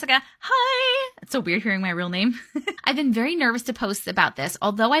It's like hi. It's so weird hearing my real name. I've been very nervous to post about this.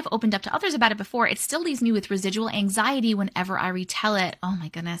 Although I've opened up to others about it before, it still leaves me with residual anxiety whenever I retell it. Oh my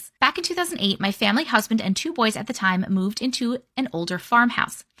goodness. Back in 2008, my family, husband, and 2 boys at the time moved into an older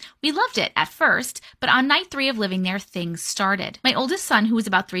farmhouse. We loved it at first, but on night 3 of living there, things started. My oldest son, who was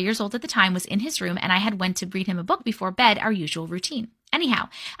about 3 years old at the time, was in his room, and I had went to read him a book before bed, our usual routine. Anyhow,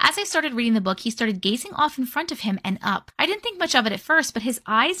 as I started reading the book, he started gazing off in front of him and up. I didn't think much of it at first, but his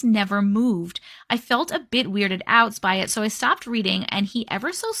eyes never moved. I felt a bit weirded out by it, so I stopped reading, and he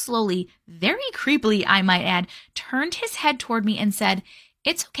ever so slowly, very creepily I might add, turned his head toward me and said,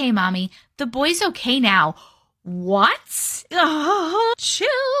 "It's okay, Mommy. The boy's okay now." What? Oh,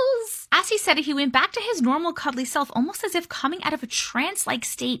 chills. As he said it, he went back to his normal cuddly self, almost as if coming out of a trance-like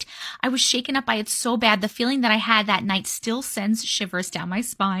state. I was shaken up by it so bad. The feeling that I had that night still sends shivers down my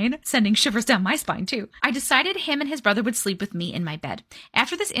spine. Sending shivers down my spine, too. I decided him and his brother would sleep with me in my bed.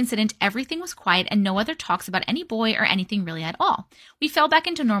 After this incident, everything was quiet and no other talks about any boy or anything really at all. We fell back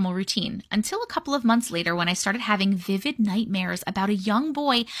into normal routine until a couple of months later when I started having vivid nightmares about a young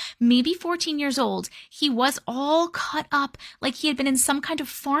boy, maybe 14 years old. He was all cut up like he had been in some kind of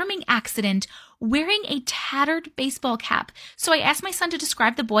farming accident, wearing a tattered baseball cap. So I asked my son to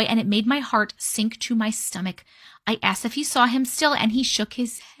describe the boy, and it made my heart sink to my stomach. I asked if he saw him still, and he shook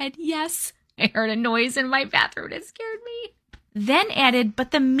his head yes. I heard a noise in my bathroom. It scared me. Then added,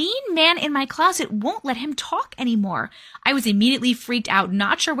 "But the mean man in my closet won't let him talk anymore." I was immediately freaked out,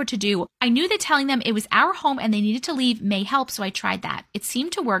 not sure what to do. I knew that telling them it was our home and they needed to leave may help, so I tried that. It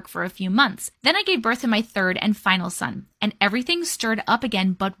seemed to work for a few months. Then I gave birth to my 3rd and final son, and everything stirred up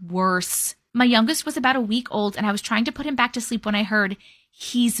again, but worse. My youngest was about a week old, and I was trying to put him back to sleep when I heard,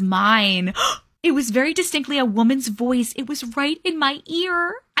 "He's mine." It was very distinctly a woman's voice. It was right in my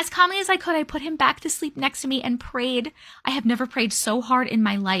ear. As calmly as I could, I put him back to sleep next to me and prayed. I have never prayed so hard in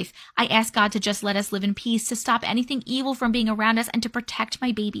my life. I asked God to just let us live in peace, to stop anything evil from being around us, and to protect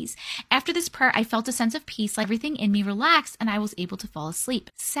my babies. After this prayer, I felt a sense of peace, like everything in me relaxed, and I was able to fall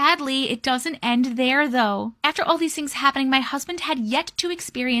asleep. Sadly, it doesn't end there, though. After all these things happening, my husband had yet to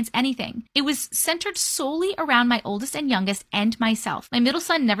experience anything. It was centered solely around my oldest and youngest and myself. My middle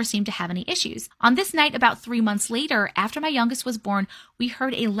son never seemed to have any issues. On this night, about 3 months later, after my youngest was born, we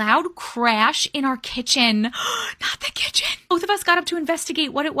heard a loud crash in our kitchen. Not the kitchen. Both of us got up to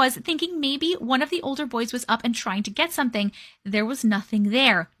investigate what it was, thinking maybe one of the older boys was up and trying to get something. There was nothing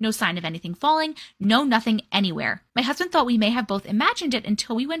there. No sign of anything falling. No nothing anywhere. My husband thought we may have both imagined it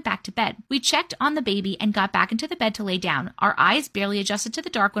until we went back to bed. We checked on the baby and got back into the bed to lay down. Our eyes barely adjusted to the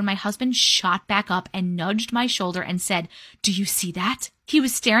dark when my husband shot back up and nudged my shoulder and said, "Do you see that?" He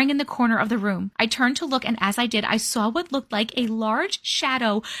was staring in the corner of the room. I turned to look, and as I did, I saw what looked like a large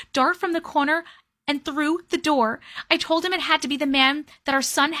shadow dart from the corner and through the door. I told him it had to be the man that our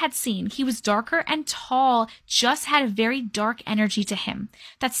son had seen. He was darker and tall, just had a very dark energy to him.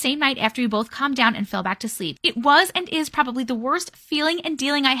 That same night, after we both calmed down and fell back to sleep, it was and is probably the worst feeling and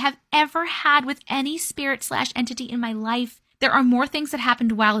dealing I have ever had with any spirit/entity in my life. There are more things that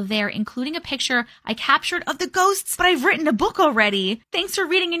happened while there, including a picture I captured of the ghosts, but I've written a book already. Thanks for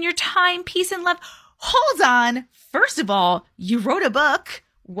reading in your time. Peace and love. Hold on. First of all, you wrote a book.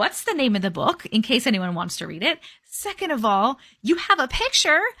 What's the name of the book, in case anyone wants to read it? Second of all, you have a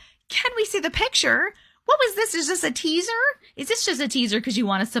picture. Can we see the picture? What was this? Is this a teaser? Is this just a teaser because you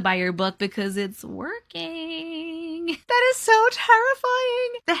want us to buy your book because it's working? That is so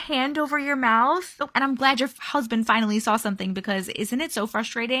terrifying. The hand over your mouth. Oh, and I'm glad your husband finally saw something, because isn't it so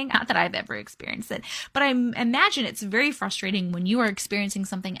frustrating? Not that I've ever experienced it, but I imagine it's very frustrating when you are experiencing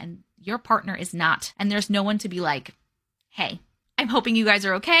something and your partner is not. And there's no one to be like, "Hey, I'm hoping you guys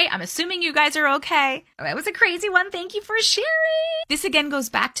are okay. I'm assuming you guys are okay." That was a crazy one. Thank you for sharing. This again goes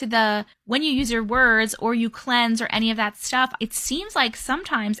back to the when you use your words or you cleanse or any of that stuff. It seems like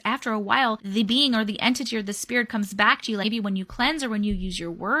sometimes after a while, the being or the entity or the spirit comes back to you. Like maybe when you cleanse or when you use your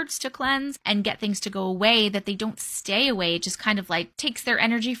words to cleanse and get things to go away, that they don't stay away. It just kind of like takes their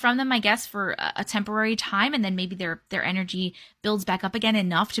energy from them, I guess, for a temporary time. And then maybe their energy builds back up again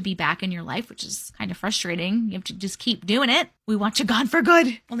enough to be back in your life, which is kind of frustrating. You have to just keep doing it. We want you gone for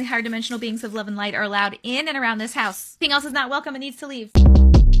good. Only higher dimensional beings of love and light are allowed in and around this house. Anything else is not welcome and needs to leave.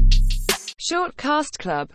 Short Cast Club.